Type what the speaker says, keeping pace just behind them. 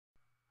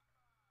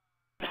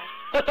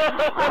Ew.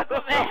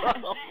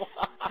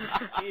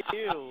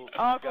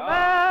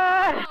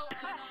 Aquaman!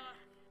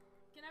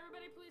 Can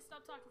everybody please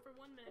stop talking for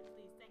 1 minute,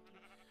 please? Thank you.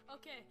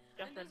 Okay,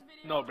 in this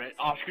video... No, Brett,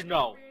 Oscar,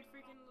 no. Weird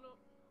freaking little...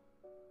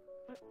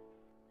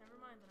 Never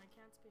mind, then I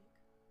can't speak.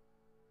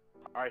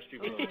 Alright,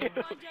 speak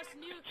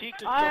Justin, you...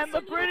 I am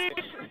a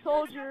British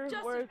soldier.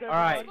 Where's everyone?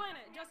 Alright. Explain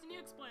it. Justin, you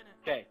explain it.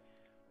 Okay.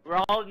 We're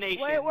all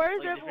nations. Wait,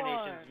 where's like different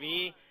everyone?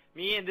 nations.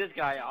 Me and this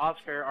guy,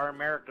 Oscar, are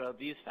America.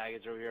 These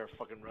faggots over here are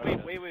fucking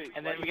Russia. Wait.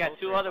 And then we got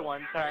two other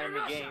ones that are in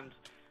the games.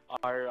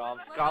 Are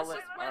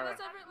Scotland.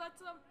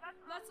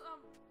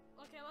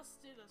 Okay, let's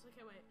do this.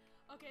 Okay, wait.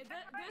 Okay,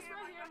 this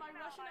right here, my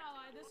Russian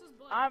ally. This is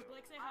Blake.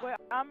 Blake, say hi. Wait,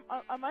 am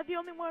I the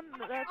only one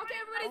that's... Okay,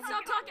 everybody,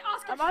 stop talking.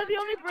 Oscar, Am I the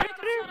only Jacob,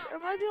 British? shut up.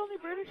 Am I the only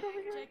British over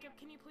here? Jacob,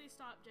 can you please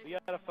stop? Jacob, We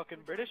got a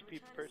fucking British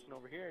person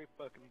over here, you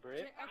fucking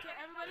Brit. Okay,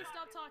 everybody,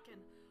 stop talking.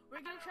 We're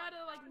gonna try to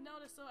like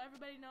notice so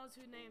everybody knows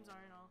who names are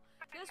and all.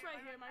 This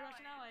right here, my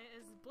Russian ally,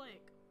 is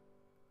Blake.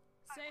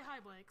 Say hi,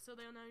 Blake, so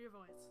they'll know your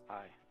voice.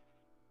 Hi.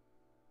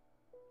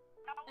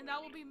 And that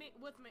will be me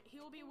with me.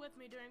 He will be with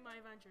me during my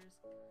adventures.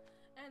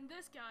 And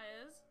this guy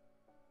is.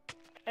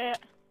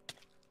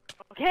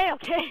 Okay.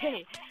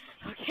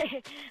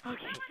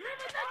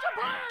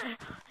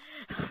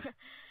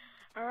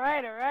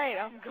 Alright,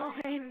 I'm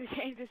going to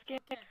change the skin.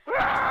 Okay.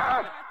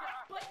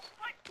 What?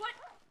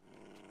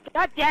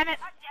 God damn it!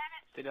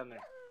 Stay down there.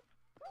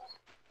 Oh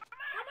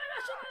my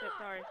gosh,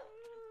 Sorry.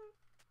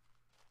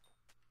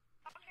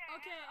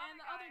 Okay, and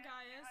the other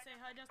guy is. Say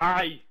hi, Justin.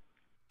 Hi.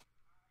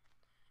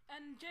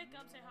 And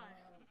Jacob, say hi.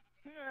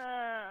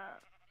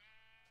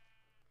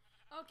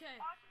 Okay,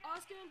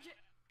 Oscar and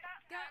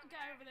that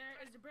guy over there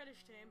is the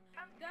British team.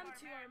 Them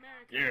two are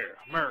American. Yeah,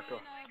 America.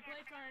 And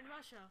Blake are in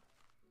Russia.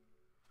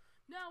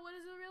 No, what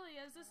is it really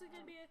is? This is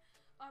gonna be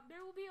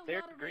there will be a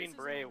They're lot of Green racism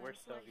Beret, in we're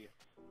this, Soviet.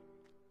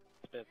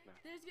 Spit now.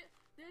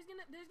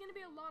 There's gonna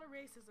be a lot of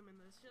racism in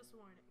this. Just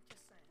warning.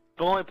 Just saying.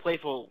 Only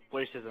playful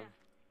racism.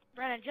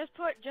 Brennan, just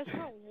put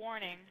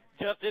warning.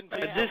 Justin,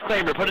 A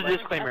disclaimer. Put a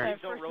disclaimer.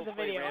 At the Don't first of the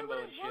roleplay video. Rambo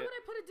and Why shit. would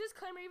I put a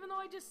disclaimer even though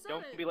I just said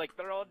Don't it? be like,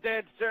 they're all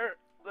dead, sir.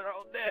 They're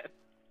all dead.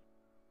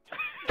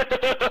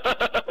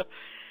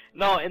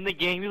 No, in the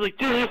game, he's like,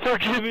 "Dude,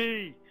 forgive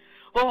me."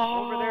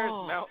 Oh. Over there is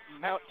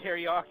Mount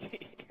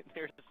Teriyaki.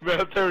 There's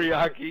Mount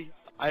Teriyaki.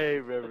 I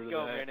remember Let's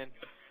go, that. Brandon.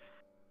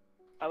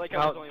 I like how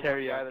Mount there's only one guy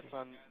Teriyaki. that's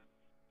on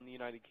the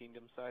United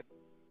Kingdom side.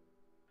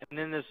 And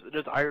then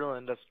there's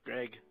Ireland. That's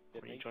Greg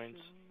when he joins.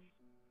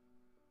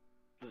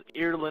 There's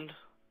Ireland.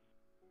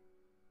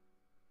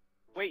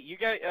 Wait, you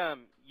guys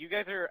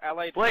are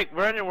allied. Blake,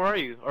 Brandon, where are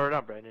you? Or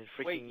not Brandon?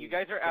 Freaking Wait, you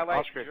guys are allied.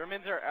 Oscar.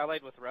 Germans are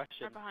allied with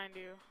Russians. Right behind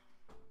you.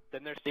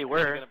 Then they're They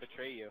were. gonna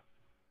betray you.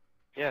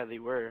 Yeah, they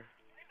were.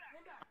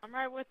 I'm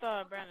right with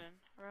Brennan.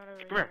 Right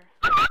over Come here.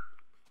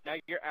 Now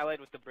you're allied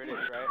with the British,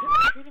 right?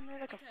 Treating me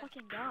like a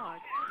fucking dog.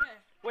 Okay.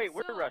 Wait,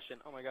 we're So, Russian.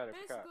 Oh my god, I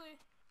forgot.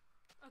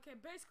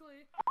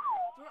 Basically,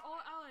 we're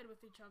all allied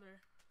with each other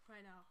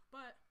right now.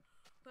 But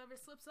whoever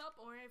slips up,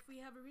 or if we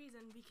have a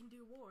reason, we can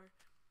do war.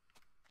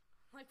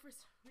 Like for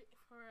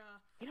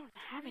You don't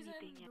have reason,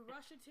 anything yet. the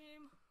Russia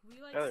team,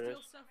 we like Oh, there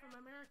steal is. stuff from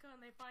America, and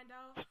they find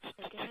out.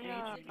 Give And me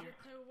they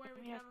declare war,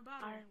 we can have a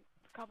battle. iron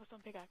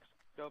cobblestone pickaxe.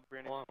 Go,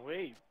 Brandon. Hold on,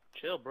 wait.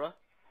 Chill, bruh.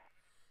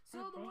 So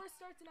the war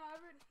starts now.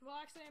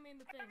 Well, actually, I mean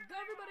the thing.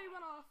 Everybody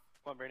went off.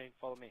 Come on, Brandon,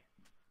 follow me.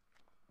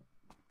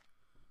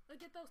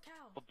 Look at those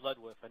cows. Oh,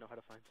 blood wolf. I know how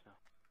to find snow.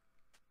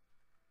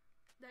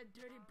 That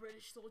dirty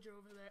British soldier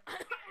over there.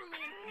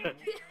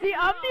 See,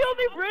 I'm the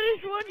only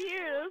British one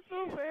here. That's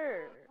so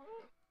fair.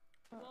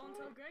 Well,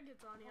 until Greg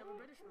gets on, you have a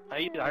British one. Now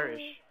he's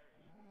Irish.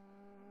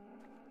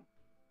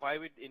 Why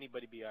would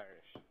anybody be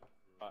Irish?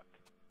 Fuck.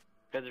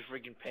 Because they're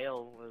freaking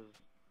pale. Was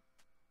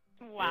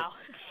Wow.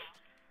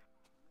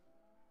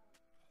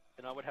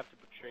 Then I would have to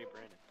betray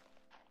Brandon.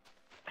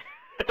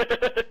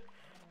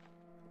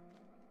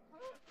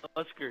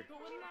 Oscar. But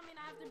wouldn't that mean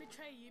I have to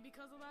betray you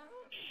because of that?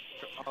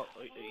 Oh,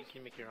 you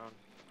can make your own.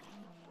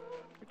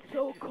 It's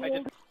so cold. I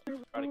just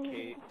brought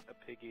a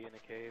piggy in a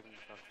cave and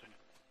stuffed him.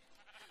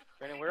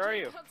 Brandon, where are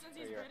you? Jacob, since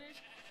There he's you are. British,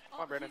 Come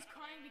on, Brandon. he's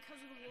crying because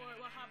of the war,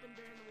 what happened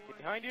during the war. Get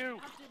behind you!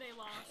 After they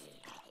lost.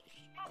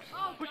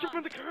 Oh, Push God. up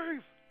in the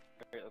cave!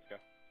 Alright, let's go.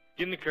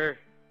 Get in the car.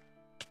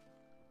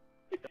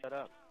 Shut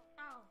up,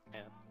 Ow.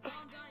 man. Oh,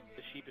 I'm dying.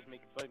 The sheep is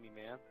making fun of me,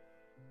 man.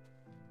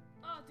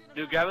 Oh, dude, I'm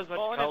Dude, dying. grab as much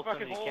Fall in health his as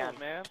fucking you hole, can.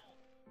 man.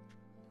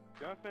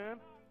 God, man.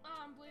 Oh,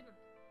 I'm bleeding.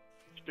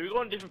 Do we go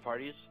on different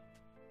parties?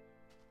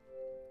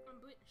 I'm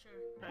bleeding, sure.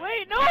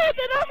 Wait, no,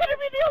 they're not gonna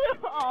be the other.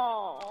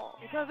 Oh.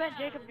 Because then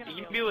Jacob's gonna You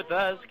be. can be with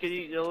us, because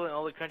you're in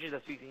all the countries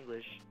that speak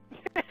English.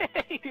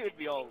 He would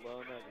be all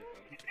alone,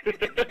 Oh, dude,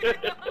 let's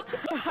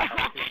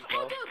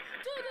go.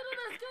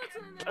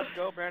 Let's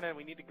go, Brandon.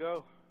 We need to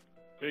go.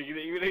 We're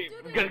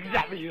gonna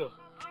zap you.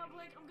 Oh,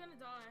 Blake, I'm gonna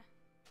die.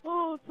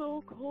 Oh,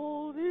 so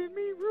cold in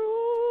me room.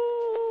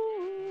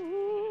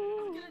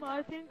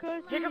 I think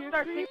I see Jacob a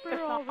starts singing creeper a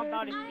song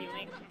about his already.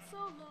 feelings. So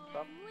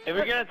lonely. If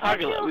we're gonna I talk,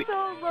 feel we, so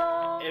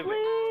lonely. if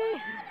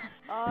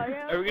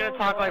If we're gonna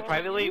talk like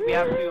privately, we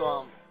have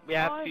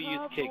to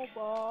use kicks.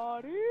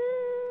 Stop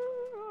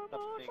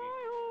singing.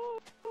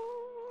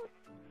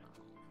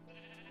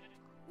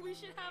 We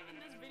should have in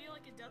this video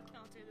like a death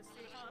counter to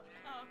see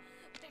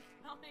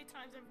how many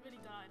times everybody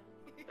died.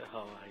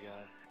 Oh my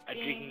god. A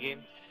drinking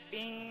game?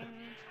 Bing.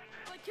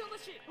 Like, kill the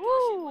sheep.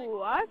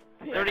 Ooh, I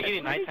It's already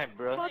getting nighttime,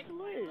 bro.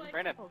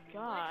 Brandon, Oh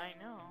god, I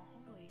know.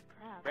 Holy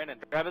crap. Brandon,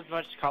 Grab as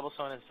much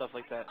cobblestone and stuff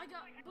like that. I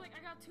got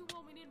 2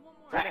 wool. We need 1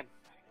 more. Brandon,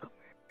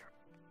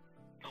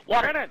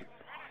 Water! Brandon!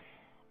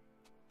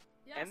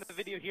 Yes. End the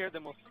video here,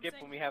 then we'll skip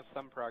when we have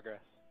some progress.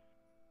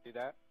 Do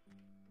that?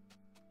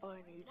 I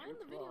need Why in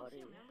the video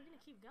here, man? We're gonna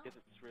keep going. Because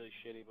it's really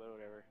shitty, but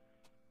whatever.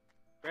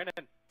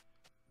 Brandon!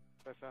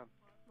 What I found.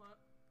 What?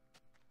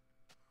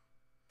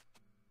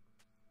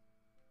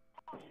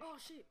 Oh,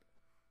 sheep.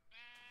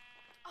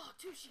 Oh,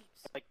 2 sheep.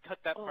 Like, cut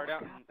that part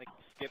out God. and, like,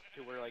 skip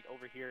to where, like,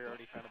 over here,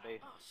 already found a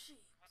base. Oh, sheep.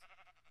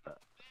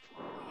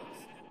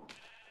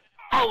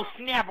 Oh,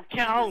 snap a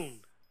cone!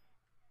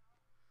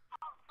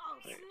 Oh,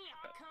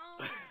 snap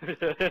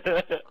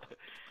cone.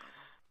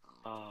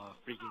 Oh,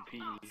 freaking P.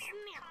 Oh,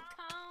 snap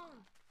cone.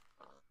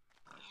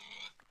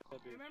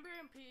 Remember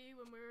in PE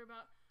when we were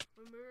about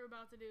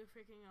to do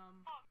freaking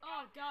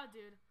oh god,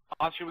 dude.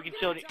 Oscar, we can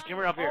chill. Come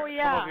up here. Oh,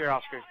 yeah. Come up here,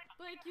 Oscar.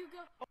 Blake, you go.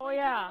 Oh, Blake,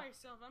 yeah. You go by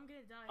yourself. I'm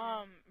gonna die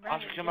here. Brandon,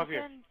 Oscar, come up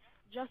here.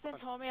 Justin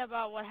told me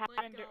about what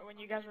happened Blake, when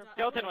I'm you guys gonna were. die.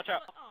 Skeleton, watch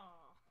out.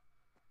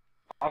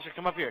 Oh. Oscar,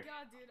 come up here.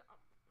 God, dude.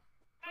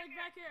 Blake,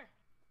 back here.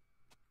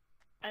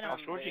 I know.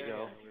 Oscar, where'd you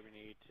go? Where we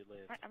need to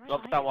live. I'm right Fill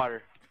up behind that you. water.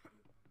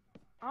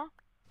 Huh?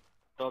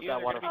 Fill up You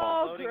that guys are gonna be waterfall.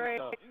 Oh floating great!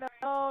 stuff.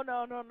 No.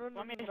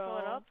 Want me to fill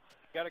it up?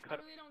 You gotta I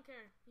cut. really don't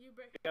care. You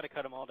break. You gotta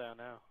cut them all down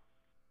now.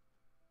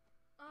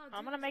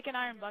 I'm gonna make an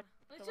iron bucket.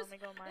 Let's So just let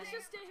me go mine. let's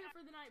just stay here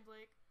for the night,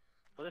 Blake.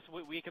 Well, this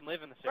we can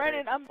live in this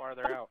Brandon, area I'm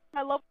farther out.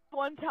 I love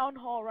one town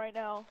hall right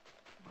now.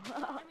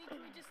 I mean, can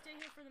we just stay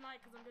here for the night?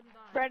 Cause I'm gonna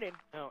die. Brandon,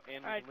 No,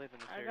 and we Alright, can live in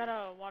this I area. got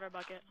a water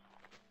bucket.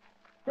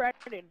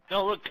 Brandon,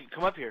 No, look,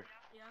 come up here.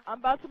 Yeah. I'm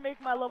about to make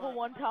my level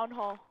 1 town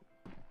hall.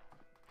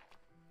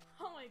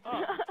 Oh my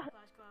god.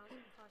 Flash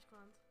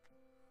clowns.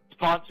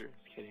 Sponsor.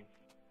 Just kidding.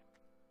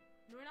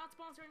 We're not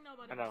sponsoring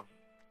nobody. I know.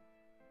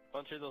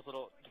 Sponsor those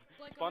little.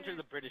 Blake, Sponsor over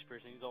the British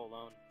person. He's all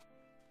alone.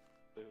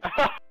 Boo.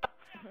 here.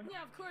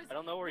 Yeah, of course. I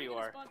don't know where you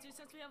we're are. gonna Sponsor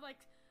since we have like.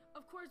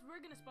 Of course, we're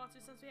gonna sponsor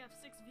since we have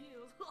 6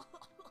 views.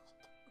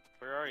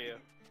 Where are you?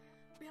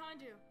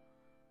 Behind you.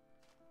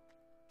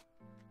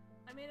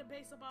 I made a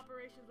base of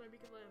operations where we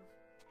could live.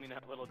 I mean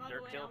that little By the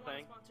dirt way, hill I wanna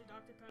thing. sponsor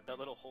Dr. Pepper. That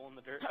little hole in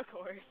the dirt. Of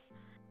course.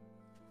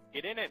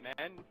 Get in it,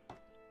 man.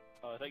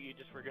 Oh, I thought you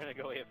just were gonna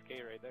go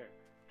AFK right there.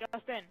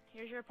 Justin,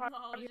 here's your part.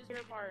 No, Here's just-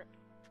 your part.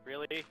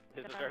 Really?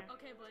 This is our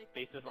Okay, Blake.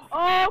 basis.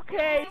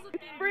 Okay, This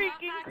is a thing. Do not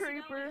freaking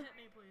accidentally creeper. hit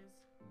me, please.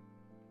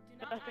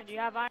 Do not Justin, do you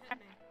have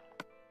accidentally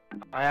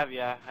iron?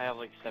 hit me. I have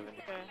like 7.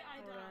 Okay, I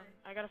hold on.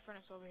 die. I got a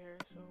furnace over here,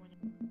 so when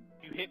you...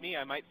 If you hit me,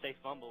 I might say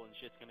fumble and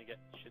shit's gonna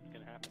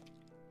happen.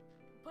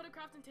 Put a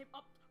crafting tape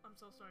up. I'm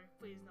so sorry.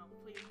 Please, no.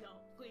 Please, no.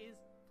 Please.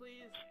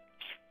 Please.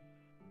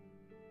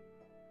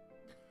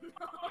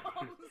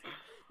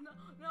 No.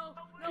 No.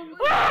 No.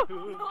 Ah! Please.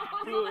 No.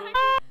 No.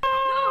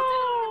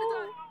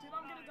 No. Dude,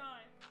 I'm gonna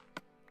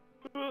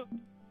die.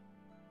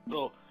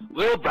 So,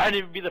 will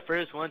Brandon be the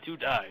first one to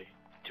die?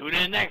 Tune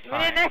in next Tune in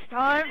time. next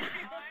time!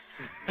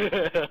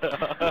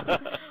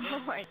 Oh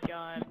my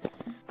god.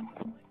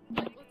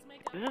 Like, let's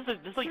make a... This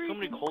is like so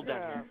many cold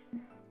down here.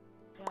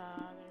 Yeah,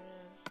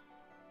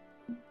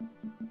 there is.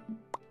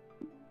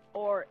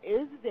 Or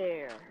is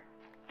there?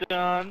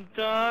 Dun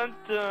dun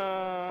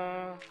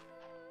dun.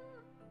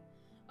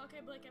 Okay,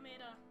 Blake, I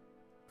made a...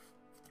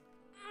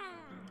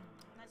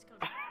 Nice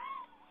code.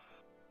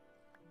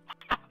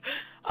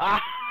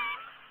 Ah,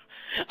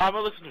 I'm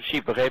gonna listen to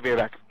sheep. Okay, be right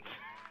back.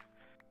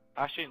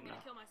 Actually, I'm no.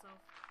 gonna kill myself.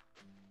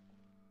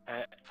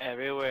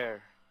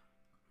 Everywhere.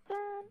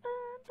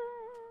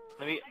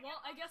 Let me.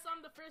 Well, I guess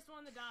I'm the first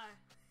one to die.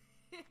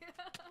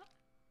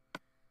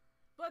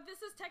 But this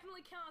is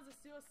technically count as a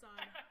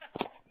suicide.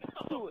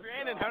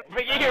 Brandon, how If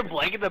I can hear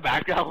Blake in the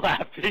background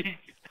laughing.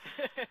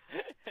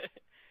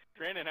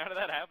 Brandon, how did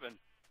that happen?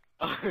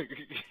 Yeah,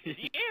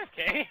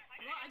 Okay.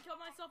 Well, I killed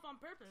myself on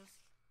purpose.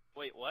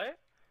 Wait, what?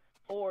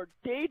 Or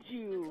did I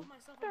you? killed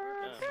myself on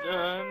purpose.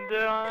 Dun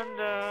dun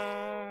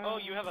dun. Oh,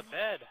 you have a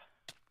bed.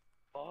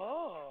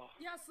 Oh.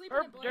 Yeah, sleep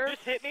Herb in it, Blake. dirt.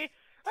 Just hit me.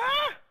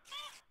 Ah!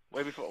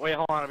 Wait,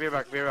 hold on. I'll be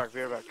right back.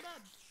 Sleep in bed.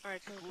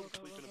 Alright, go.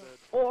 Sleep in a bed.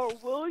 Or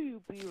will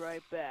you be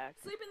right back?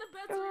 Sleep in the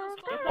bed so you'll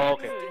spawn. Oh,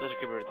 okay. Let's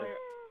keep it right there.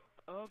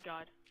 Oh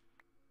god.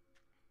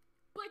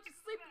 Blake,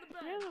 just sleep in the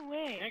bed. Get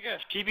away. Nigga.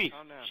 Chibi,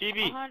 Calm down.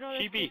 Chibi, Alejandro,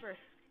 this Chibi. creeper.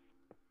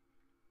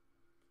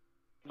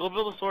 Go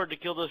build a sword to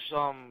kill those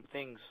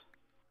things.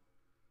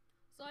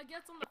 So I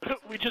guess I'm the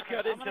first We one. just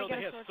got I'm in gonna until get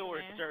they a have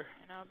sword swords, from sir.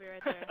 And I'll be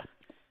right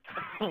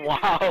there.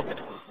 Wow.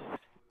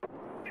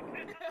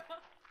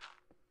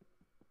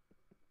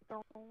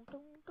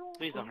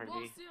 Please don't hurt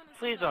We'll me. see in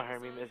Please some don't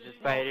hurt me, episodes Mr. if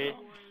Spider.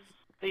 Star Wars.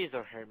 Please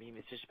don't hurt me,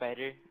 Mr.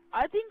 Spider.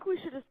 I think we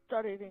should have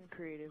started in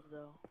creative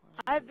though.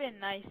 I've been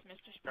nice,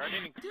 Mr. Spider.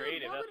 Starting in Dude,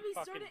 creative, why that's would we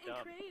fucking start it in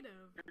dumb. creative?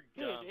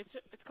 You're Dude,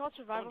 dumb. it's called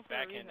survival Someone's for a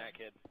backhand reason. that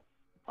kid.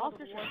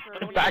 Also, war for a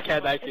reason.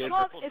 Backhand that kid.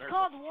 It's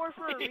called war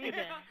for a reason.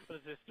 What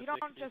is this? You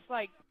don't just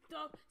like.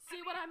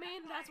 See what I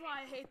mean? That's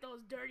why I hate those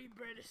dirty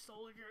British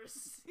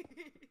soldiers.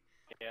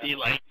 Yeah. He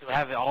likes to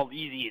have it all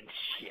easy and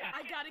shit.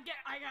 I gotta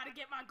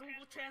get my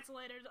Google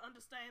translator to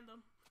understand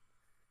them.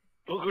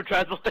 Google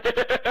Translate.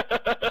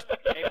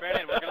 Hey,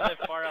 Brandon, we're gonna live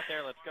far out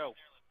there. Let's go.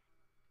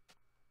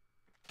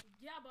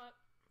 Yeah, but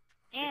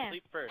Yeah.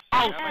 Sleep first.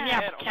 Oh, Grab my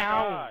snap, head. Oh my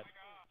cow. God.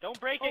 Don't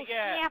break it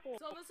yet.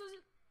 so this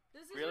is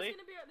Really? just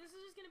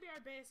gonna be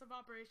our base of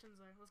operations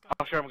there. Let's go.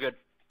 I'm sure I'm good.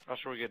 I'm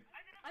sure we're good.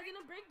 I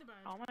didn't break the bed.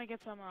 I'm gonna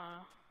get some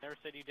Never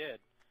said you did.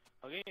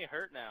 I'm getting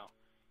hurt now.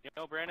 You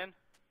know, Brandon?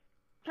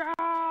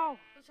 Ciao!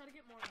 Let's try to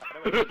get more. How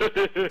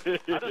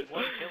does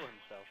one kill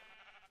himself?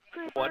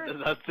 What does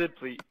that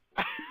simply?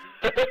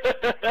 It's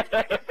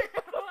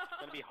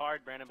gonna be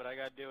hard, Brandon, but I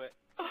gotta do it.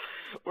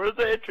 Where's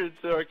the entrance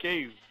to our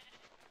cave?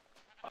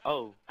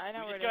 Oh. I know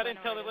We where just got it is.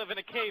 intel to live in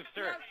a cave,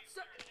 sir.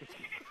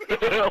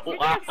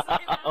 Wow.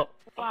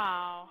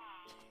 Wow.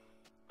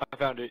 I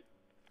found it.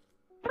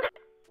 Fuck.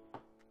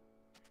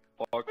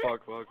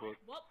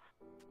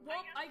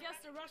 Well, I guess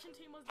the Russian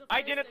team was the I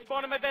first didn't they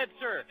spawn in my got. bed,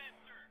 sir.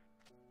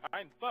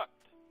 I'm fucked.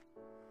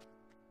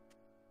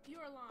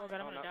 You're lying. Oh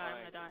god, I'm Oh, gonna not die. I'm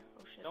lying. gonna die.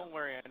 Oh shit. Don't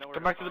worry, I know where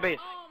Come to back to the find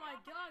base. Oh my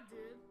god,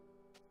 dude.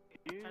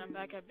 And I'm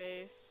back at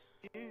base.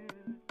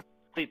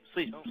 Sleep.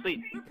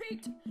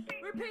 Repeat.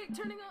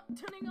 Turning on.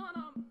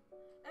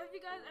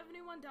 If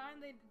anyone died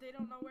and they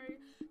don't know where.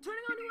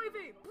 Turning on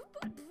UAV.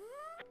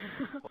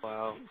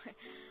 Wow.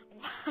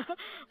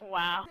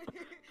 Wow.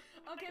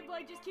 Okay,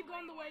 Blake, just keep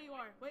going the way you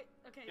are. Wait.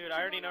 Okay. Dude, keep I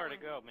already going know where that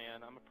to way. go,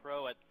 man. I'm a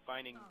pro at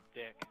finding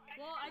dick.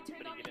 Well, I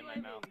turned on the Putting it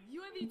in my mouth.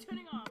 UAV. UAV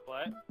turning on.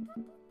 What?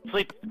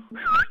 Sleep. Come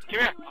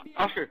here,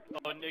 Oscar.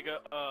 Oh, nigga,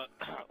 I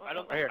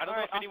don't Right here. know if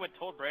Alright, anyone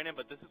told Brandon,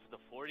 but this is the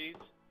 40s.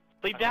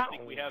 Sleep I down. don't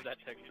think we have that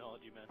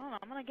technology, man. Hold on,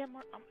 I'm gonna get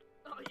more.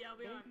 Oh yeah,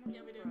 we are.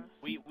 Yeah, we do.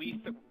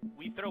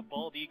 We throw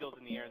bald eagles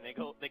in the air and they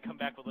come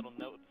back with little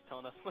notes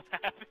telling us what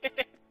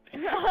happened.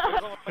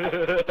 Alright,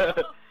 there it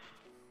is.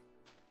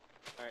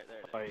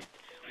 Alright.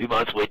 We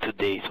must wait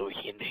today so we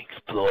can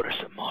explore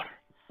some more.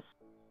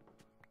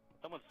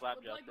 Someone Well,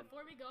 slapped Blake, Justin.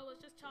 before we go,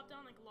 let's just chop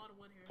down like a lot of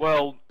wood here.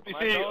 Well, you My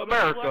see, dog,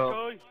 America. black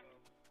guy. You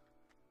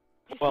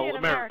see Well, in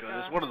America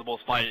is one of the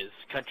most finest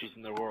countries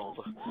in the world.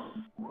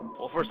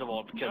 Well, first of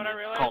all, because what I it's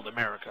realized? called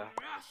America.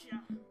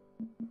 Russia.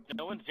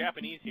 No one's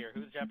Japanese here.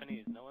 Who's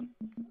Japanese? No one?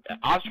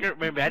 Oscar,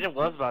 imagine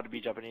was about to be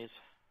Japanese.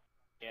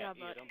 Yeah, Yeah,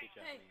 but- don't be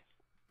Japanese. Hey,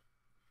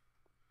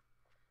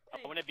 I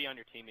want to be on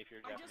your team if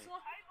you're the Japanese.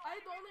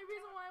 only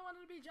reason why I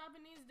wanted to be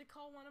Japanese is to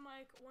call one of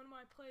my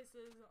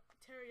places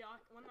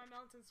teriyaki, one of my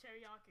mountains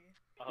teriyaki,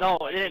 No,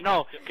 why it, can't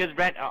no, you- because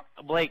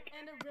Blake,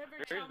 and a river.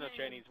 There is no chow mein.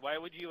 Chinese. Why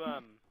would you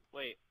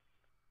wait?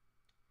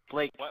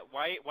 Blake,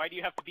 Why do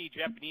you have to be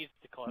Japanese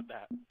to call it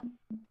that?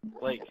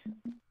 Blake.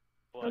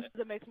 What?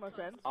 That makes more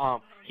sense.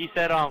 He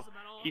said,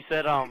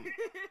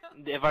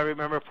 if I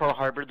remember Pearl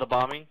Harbor, the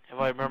bombing, I'm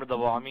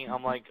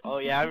like, oh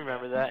yeah, I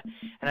remember that.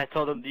 And I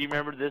told him, do you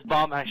remember this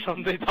bomb? And I showed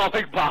him the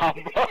atomic bomb.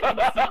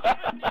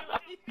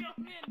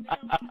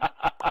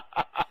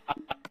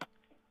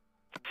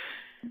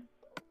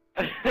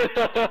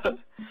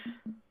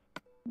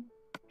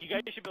 You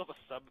guys should build a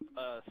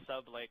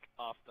sub like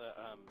off the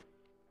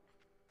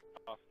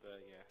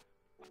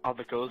On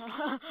the coast.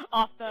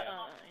 Off the.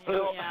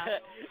 So, Yeah.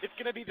 it's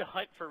gonna be the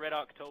hunt for Red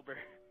October.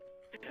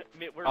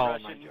 We're Oh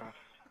Russian. my god.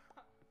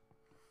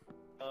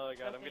 Oh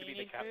god, I'm Okay, gonna be you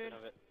the need captain food?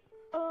 of it.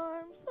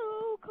 I'm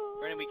so cold.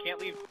 Brandon, we can't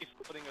leave these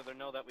floating or they'll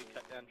know that we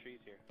cut down trees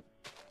here.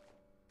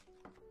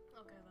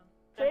 Okay then.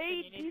 Justin, you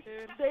They- need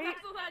food.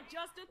 Cancel that,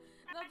 Justin.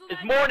 Cancel It's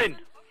that, morning.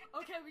 Justin.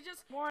 Okay, we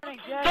just. Morning,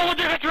 Okay, Jay.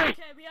 Soldier victory!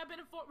 Okay, we have been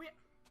informed.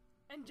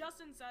 And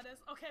Justin said us.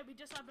 Okay, we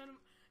just have been.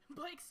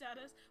 Blake said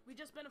us. We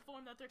just been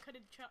informed that they're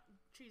cutting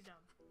trees down.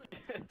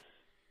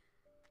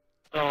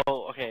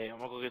 Oh, okay, I'm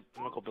gonna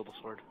go build a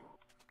sword.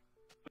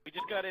 We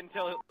just got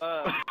intel.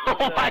 Oh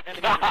the my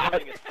enemies God. are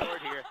building a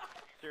sword here,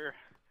 sir.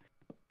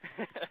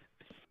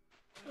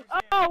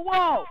 Oh,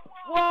 whoa!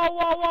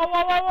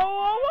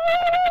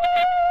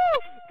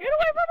 Get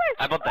away from me!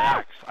 I built the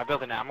axe. I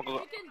built an axe. I'm gonna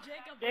go. Freaking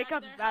Jacob Jacob's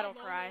back there, battle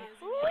how cry. lonely is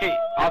he? Okay,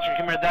 Oscar,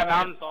 come here. That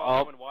mountain. Saw Oh,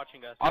 someone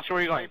watching us. Oscar,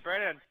 where are you Hey, going?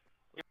 Brandon,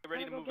 get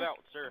ready to I'm gonna move go get-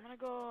 out, sir. I'm gonna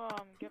go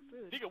get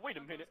food. Nigga, wait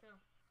a minute.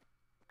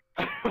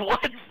 Let's go.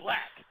 What? You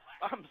black.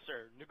 I'm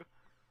sir. Nigga.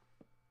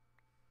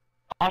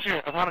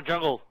 Oscar, I found a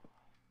jungle.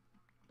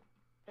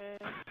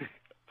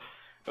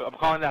 I'm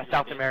calling that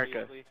South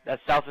America.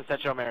 That's South and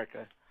Central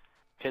America.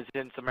 Because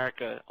since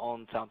America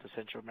owns South and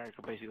Central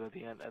America, basically at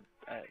the end. Where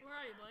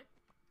are you, Blake?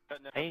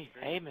 Cutting down Hey,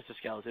 trees. hey, Mr.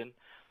 Skeleton.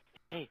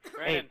 Hey,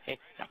 Brandon. hey.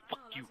 Now, Oh, fuck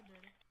that's you. a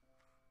dirty.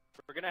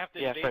 We're gonna have to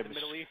Yeah, invade sorry, the Mr.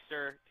 Middle East,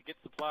 sir, to get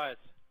supplies.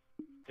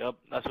 Yep,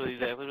 that's what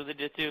exactly what they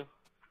did too.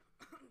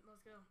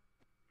 Let's go.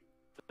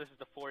 This is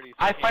the 40s.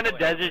 I so find a can't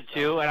go ahead desert of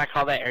too, and I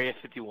call that Area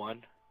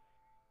 51.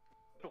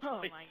 Oh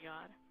my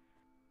god.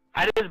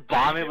 I just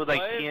bomb it If with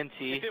like was-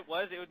 TNT. If it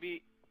was, it would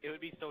be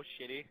so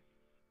shitty.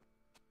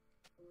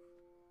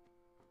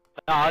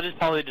 No, I'll just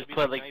probably just It'd be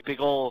put like like big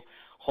ol'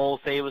 hole.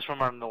 Say it was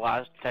from the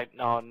last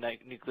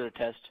nuclear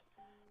test.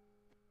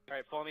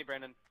 Alright, follow me,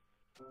 Brandon.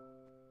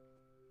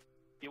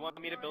 You want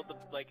me to build the,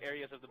 like,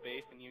 areas of the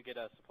base and you get,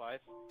 supplies?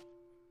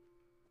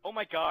 Oh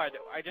my god,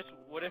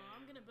 what if...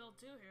 I'm gonna build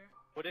 2 here.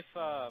 What if,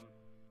 What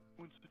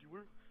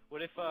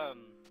if, I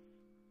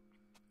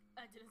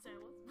didn't say I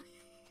was.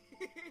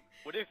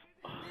 What if...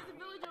 There's a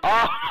village over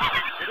Ah!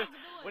 there.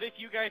 What if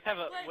you guys have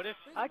a... What if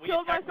I we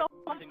killed attack the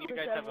myself beach and you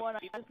guys have a one. I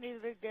beach? just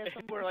needed to get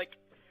some. We're like...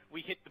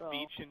 We hit the Oh.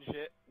 beach and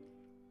shit.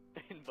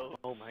 In both.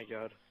 Oh my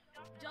god.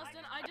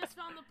 Justin, I just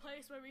found the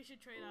place where we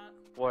should trade at.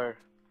 Where?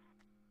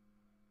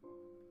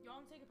 You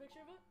want to take a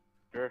picture of it?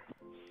 Sure.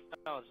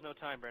 No, there's no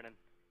time, Brandon.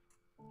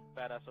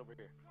 Badass over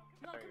here.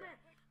 No, There come you here.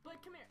 Blake,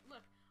 come here.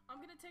 Look,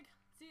 I'm gonna take...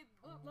 See,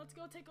 let's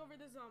go take over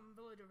this,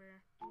 village over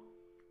here.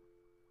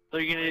 So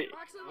you're gonna...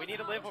 Actually, We let's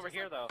need to not. live Let's over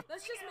just, here, like, though.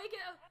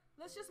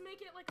 Let's just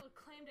make it like a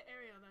claimed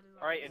area that is.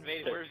 Alright,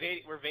 invade. We're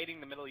invading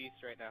the Middle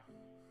East right now.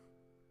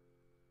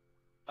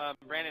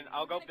 Brandon,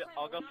 I'll go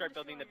start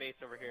building the base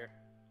over here.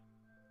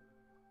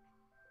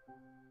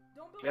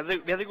 Don't build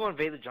We have to go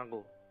invade the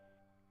jungle.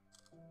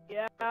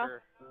 Yeah.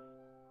 Sure.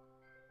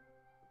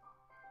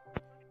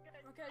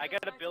 Okay, I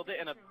gotta Justin, build took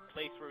it in a picture of it.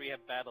 place where we have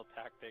battle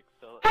tactics,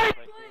 so... Blake,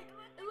 Like,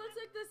 it looks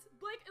like this.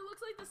 Blake, it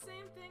looks like the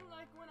same thing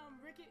like when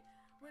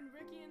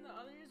Ricky and the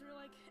others were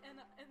like in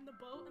the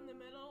boat in the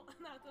middle, and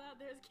after that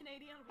there's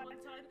Canadian on one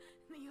side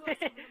and the U.S.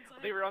 on one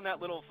side. they were on that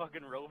little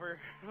fucking rover.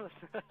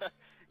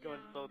 Going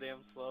Yeah. so damn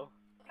slow.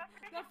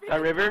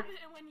 That river?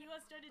 And when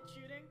U.S. started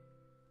shooting.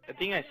 I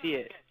think I see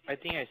it. I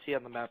think I see it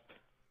on the map.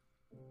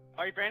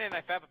 Alright, Brandon,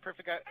 I found a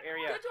perfect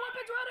area. Get your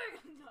weapons ready!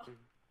 No.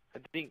 I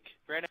think.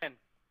 Brandon,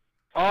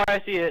 Oh,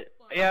 I see it.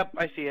 Yep,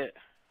 I see it.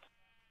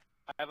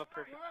 I have a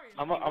perfect... Where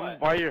are you? I'm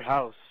by your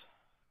house.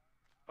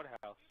 What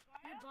house?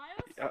 You by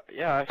us?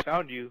 Yeah, I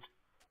found you.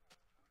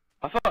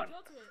 I found. Go to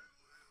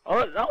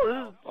it.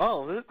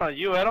 Oh, this is not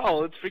you at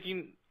all. It's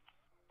freaking.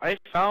 I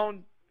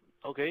found.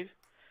 Okay.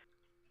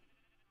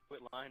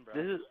 Quit lying, bro.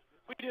 This is.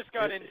 We just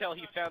got intel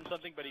he found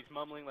something, but he's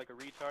mumbling like a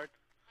retard.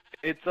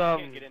 It's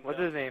Can't get What's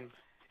intel. his name?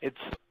 It's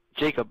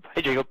Jacob.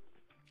 Hey, Jacob.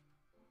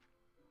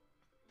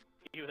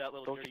 You, that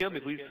little Don't dirty kill me,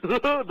 British please.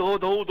 kid.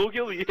 Don't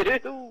kill me.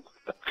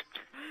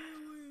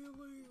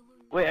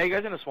 Wait, are you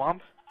guys in a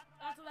swamp?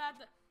 After that,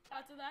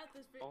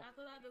 this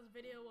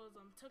video was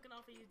taken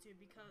off of YouTube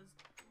because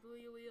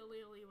Lee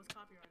was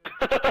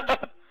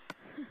copyrighted.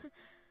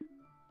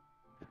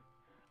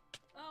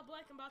 Oh,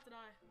 Blake, I'm about to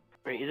die.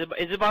 Wait, is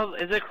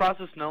it across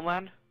the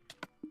snowland?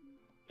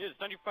 Dude, it's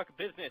none of your fucking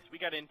business. We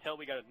got intel,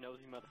 we got a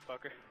nosy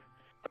motherfucker.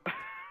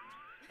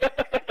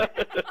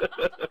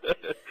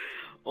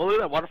 Oh, look at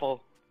that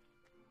waterfall.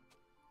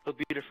 So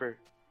beautiful.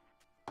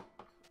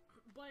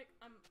 Blake,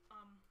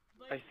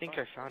 Blake, I think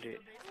I found is it.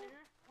 the base here?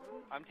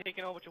 I'm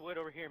taking a whole bunch of wood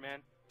over here, man.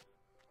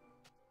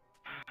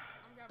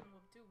 I'm grabbing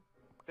wood too.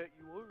 Bet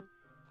you were.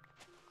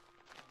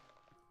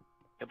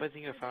 Yep, I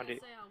think I found Did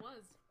it. I say I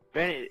was?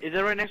 Brandon, is it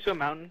right next to a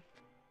mountain?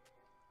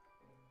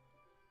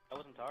 I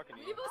wasn't talking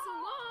to you. Leave us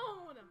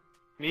alone!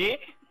 Me?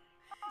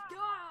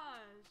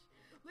 Gosh!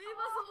 Leave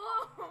us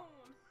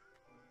alone!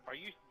 Are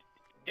you...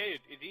 Dude,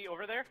 is he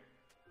over there?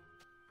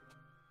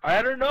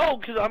 I don't know,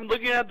 cause I'm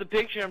looking at the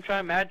picture. I'm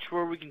trying to match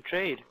where we can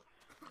trade.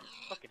 I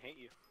fucking hate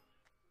you.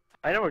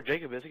 I know where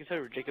Jacob is. I can tell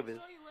you where Jacob is.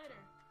 I'll show you later.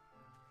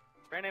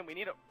 Brandon, we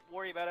need to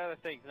worry about other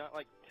things, not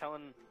like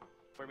telling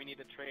where we need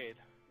to trade.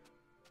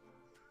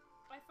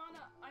 I found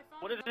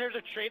What is there to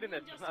trade in me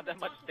this? and There's not Justin that were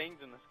much talking-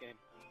 things in this game.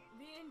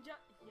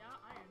 Yeah,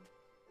 iron.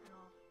 And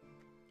all.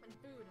 And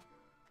food.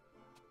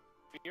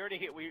 We're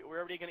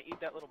already gonna eat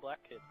that little black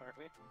kid, aren't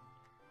we?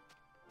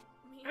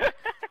 Me.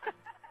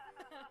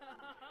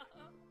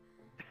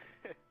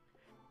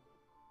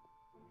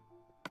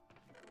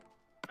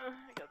 I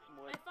got some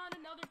wood. I found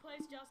another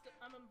place, Justin.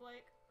 I'm in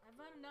Blake. I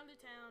found another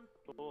town.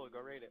 Cool,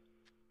 go raid it.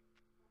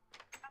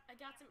 I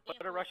got some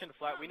Put a apples. Russian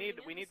flag. Come on, We need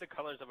Minions. the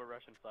colors of a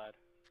Russian flag.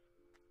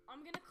 I'm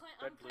Red,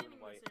 blue, and claiming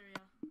white. this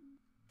area.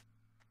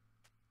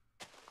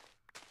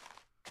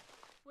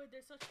 Wait,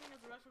 there's such thing as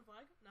a Russian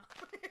flag? No.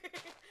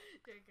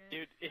 JK.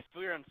 Dude, if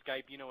we were on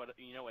Skype, you know what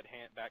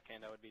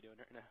backhand I would be doing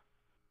right now.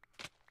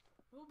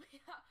 We'll be,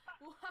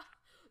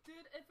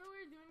 dude, if we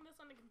were doing this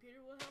on a computer,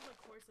 we'll have like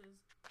horses.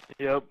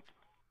 Yep.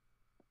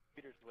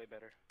 Computer's way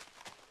better.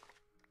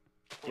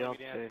 Yeah, We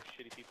didn't have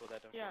shitty people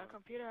that don't. Yeah, know.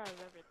 computer has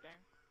everything.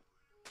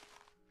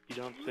 You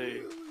don't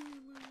say.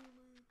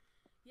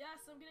 Yes,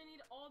 I'm gonna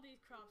need all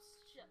these crops.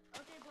 Shit.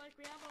 Okay, Blake,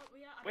 I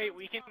Wait, found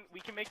we some can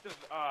crops. make this.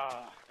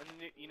 And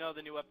you know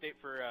the new update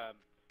for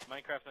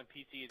Minecraft on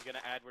PC is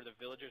gonna add where the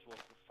villagers will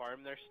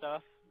farm their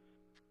stuff,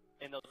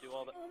 and they'll do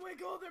all the. Oh my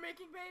God, they're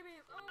making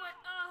babies. Oh my.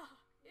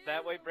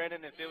 That way,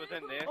 Brandon, if it was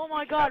in this. Oh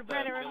my we could God, have the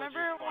Brandon, villagers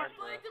remember farm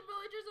for Blake, us. the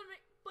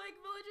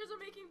villagers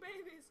are making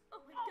babies.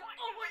 Oh my God.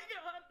 Oh my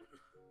God.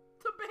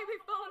 The baby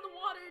fell in the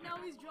water. Now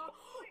he's drowning.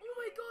 Oh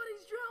my God,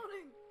 he's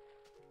drowning.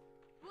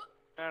 What?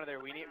 Out of there.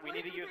 We need to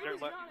Blake, the use baby's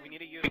drowning. we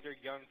need to use their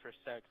young for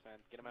sex, man.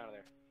 Get them out of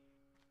there.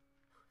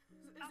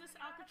 Is this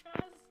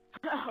Alcatraz?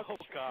 Oh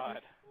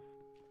God.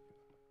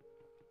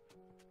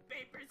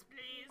 Papers,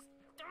 please.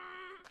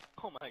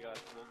 Oh my God.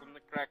 Welcome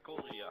to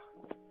Krakolia.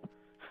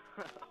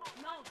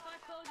 No,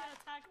 Fat Koga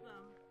attacked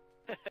them.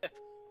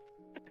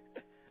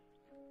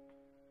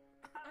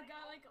 A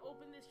guy like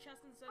opened his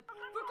chest and said, "Fat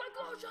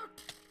Koga!"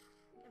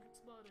 and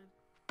exploded.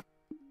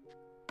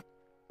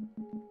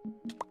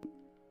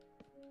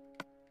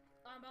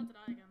 I'm about to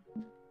die again.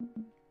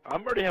 I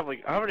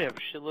already have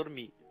a shitload of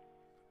meat.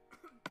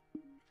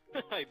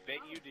 I bet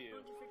you do.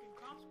 Bunch of freaking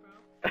crops, bro.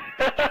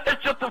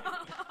 Shut the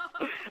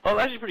Oh, that's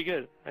actually pretty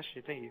good.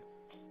 Actually, thank you.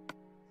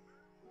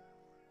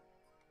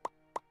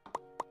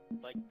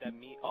 Like that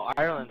meat. Oh,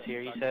 Ireland's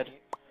here, he said.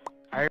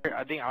 I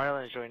think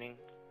Ireland is joining.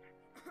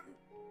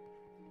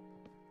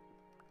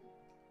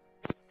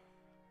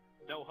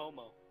 No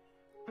homo.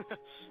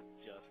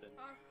 Justin.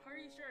 Are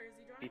you sure? Is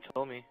he He driving?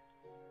 told me.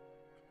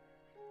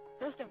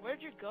 Justin,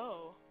 where'd you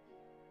go?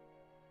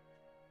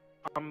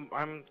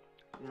 I'm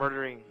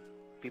murdering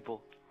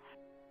people.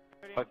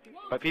 Whoa,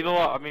 By people,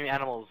 I mean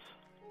animals.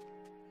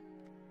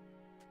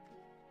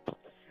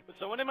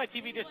 Someone in my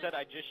TV just said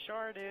I just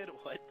sharded.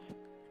 What?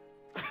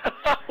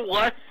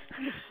 What?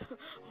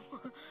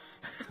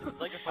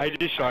 Like a I fucking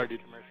just sharded.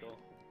 commercial.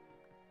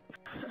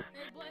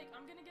 Hey Blake,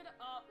 I'm gonna get a.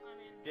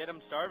 Get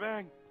him,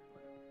 Starbang.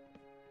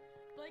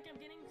 Blake, I'm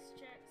getting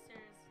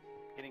stairs.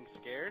 Getting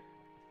scared?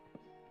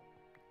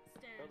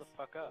 Stairs. Grow the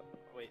fuck up.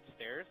 Wait,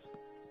 stairs?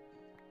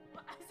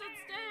 What? I said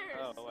stairs.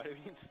 Oh, why do you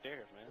mean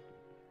stairs, man?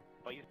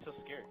 Why are you so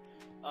scared?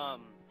 I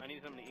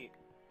need something to eat,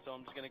 so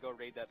I'm just gonna go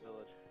raid that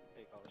village.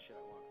 Take all the shit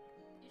I want.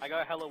 I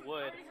got hella I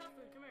wood. already have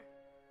food. Come here.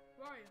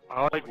 Where are you?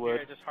 I like Over here,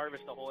 wood. I just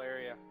harvest the whole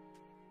area.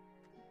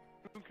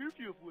 I don't care if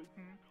you have wood.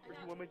 Are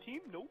you on my team?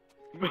 Nope.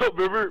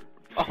 Remember,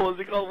 what's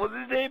it called? What's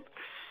his name?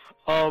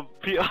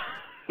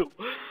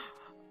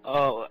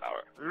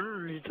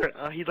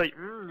 He's like,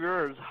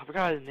 yours. I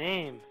forgot his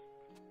name.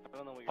 I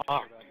don't know what you're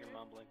talking about. You're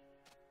mumbling.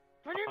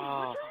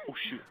 Oh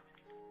shoot.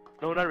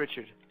 No, not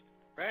Richard.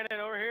 Brandon,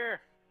 over here.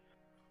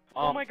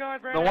 Oh my God,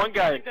 the Brandon. one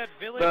guy, Like that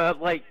village.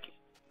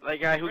 the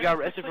guy who got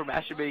arrested for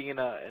masturbating in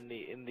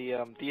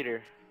the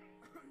theater.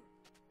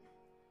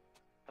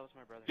 That was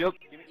my brother. Yep.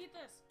 Give me... Eat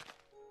this.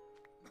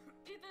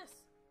 Eat this.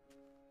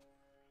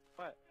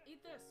 What?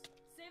 Eat this.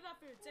 Save that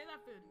food. Save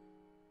that food.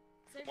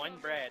 Save One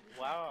that bread.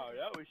 food. Wow,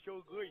 that was so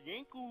good.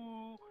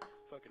 Yanku.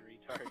 Fucking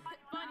retard.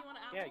 Fine, you want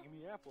an apple? Yeah, give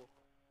me an apple.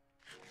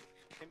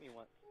 Hit me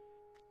once.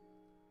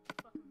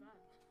 Fucking bad.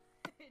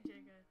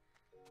 Jacob.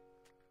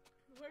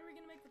 Where are we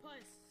gonna make the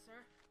place,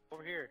 sir?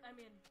 Over here. I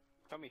mean,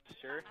 Call me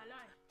sir. I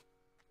lie.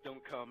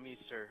 Don't call me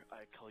sir.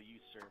 I call you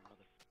sir,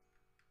 mother.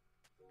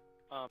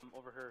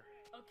 Over here.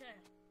 Okay.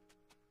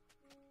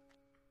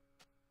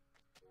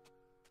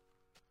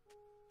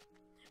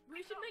 We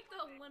should make the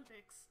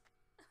Olympics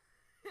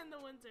in the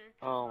winter.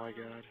 Oh my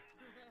God.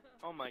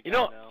 Oh my God. You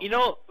know, no. you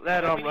know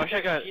that We need Russia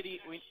that got. shitty,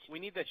 we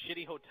need that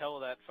shitty hotel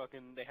that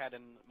fucking they had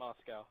in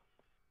Moscow.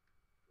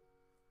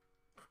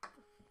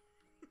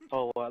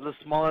 Oh, the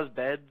smallest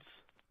beds.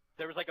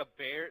 There was like a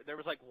bear. There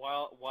was like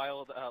wild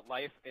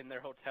life in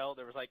their hotel.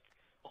 There was like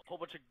a whole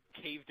bunch of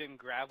caved-in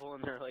gravel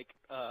in their like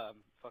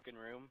fucking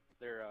room.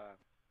 Their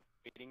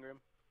meeting room,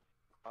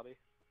 probably.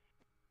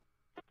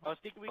 I was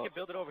thinking we could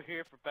build it over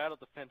here for battle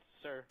defense,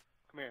 sir.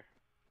 Come here.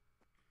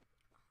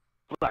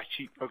 Black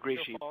sheep or gray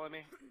You're sheep. following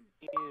me?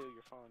 Ew,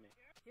 you're following me.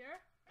 Here?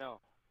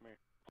 No, come here.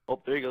 Oh,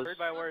 there he goes. Heard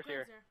by Oh, words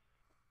Greg's here.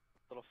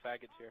 Little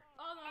faggots here.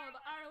 Oh no,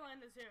 the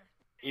Ireland is here.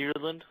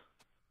 Ireland.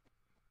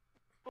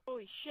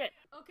 Holy shit.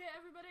 Okay,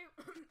 everybody,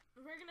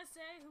 we're gonna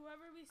say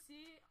whoever we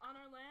see on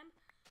our land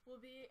will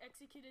be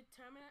executed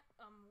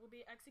will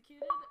be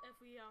executed if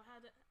we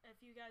if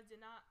you guys did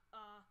not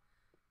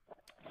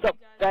So,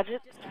 you guys that's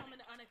it? just come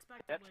in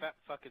unexpectedly. That fat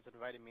fuck is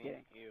inviting me.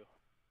 Yeah. You.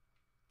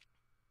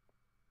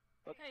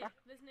 Hey,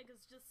 this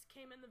nigga's just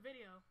came in the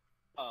video.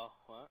 Oh,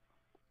 what?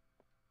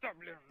 That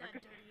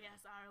dirty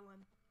ass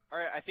Ireland.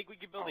 Alright, I think we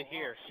can build it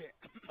here.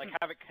 Like,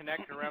 have it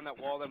connect around that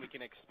wall, then we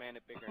can expand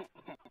it bigger.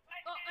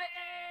 Oh,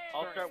 hey.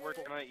 I'll start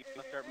working on it, you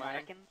can start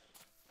mining.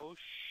 Oh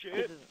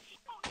shit!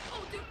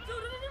 Oh, dude.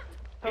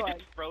 It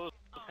just froze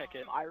the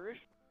second.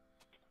 Irish?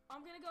 I'm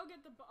gonna go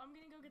get the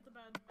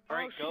bed.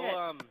 Alright, Oh,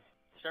 go, shit.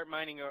 start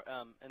mining,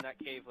 in that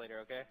cave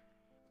later, okay?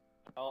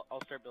 I'll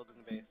start building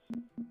the base.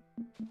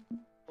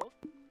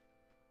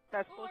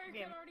 That's Oh, supposed to I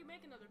be can already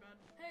make another bed.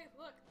 Hey,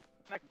 look.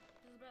 Like-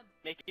 There's a bed.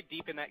 Make it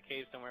deep in that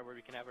cave somewhere where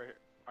we can have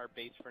our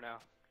base for now.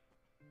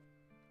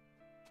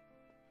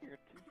 You're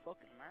two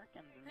fucking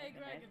Americans. Hey,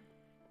 Greg.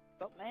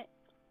 What's up, mate?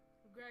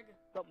 Greg,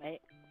 What's up,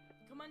 mate?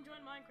 come on,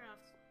 join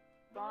Minecraft.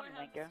 Go on, Before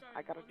I have Minecraft. to start,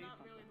 I gotta well, do not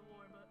something. really the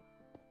war, but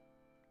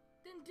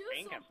then do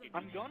Minecraft, something.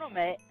 I'm gonna,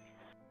 mate.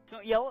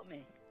 Don't yell at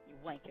me, you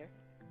wanker.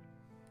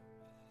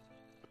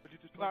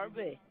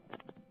 Barbie.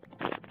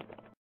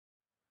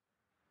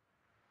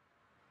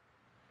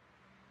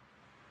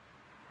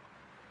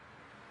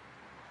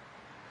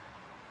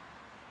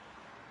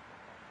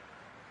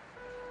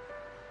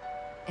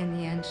 In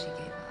the end, she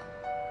gave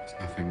up. There's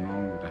nothing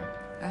wrong with that.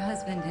 Her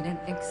husband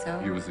didn't think so.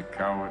 He was a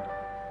coward.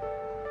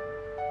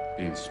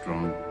 Being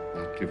strong,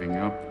 not giving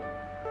up.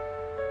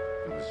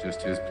 It was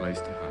just his place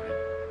to hide.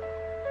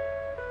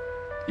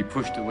 He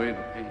pushed away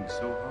the pain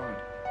so hard.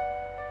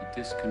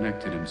 He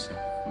disconnected himself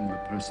from the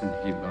person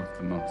he loved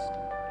the most.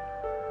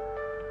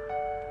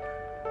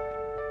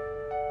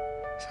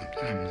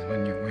 Sometimes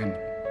when you win,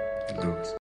 you lose.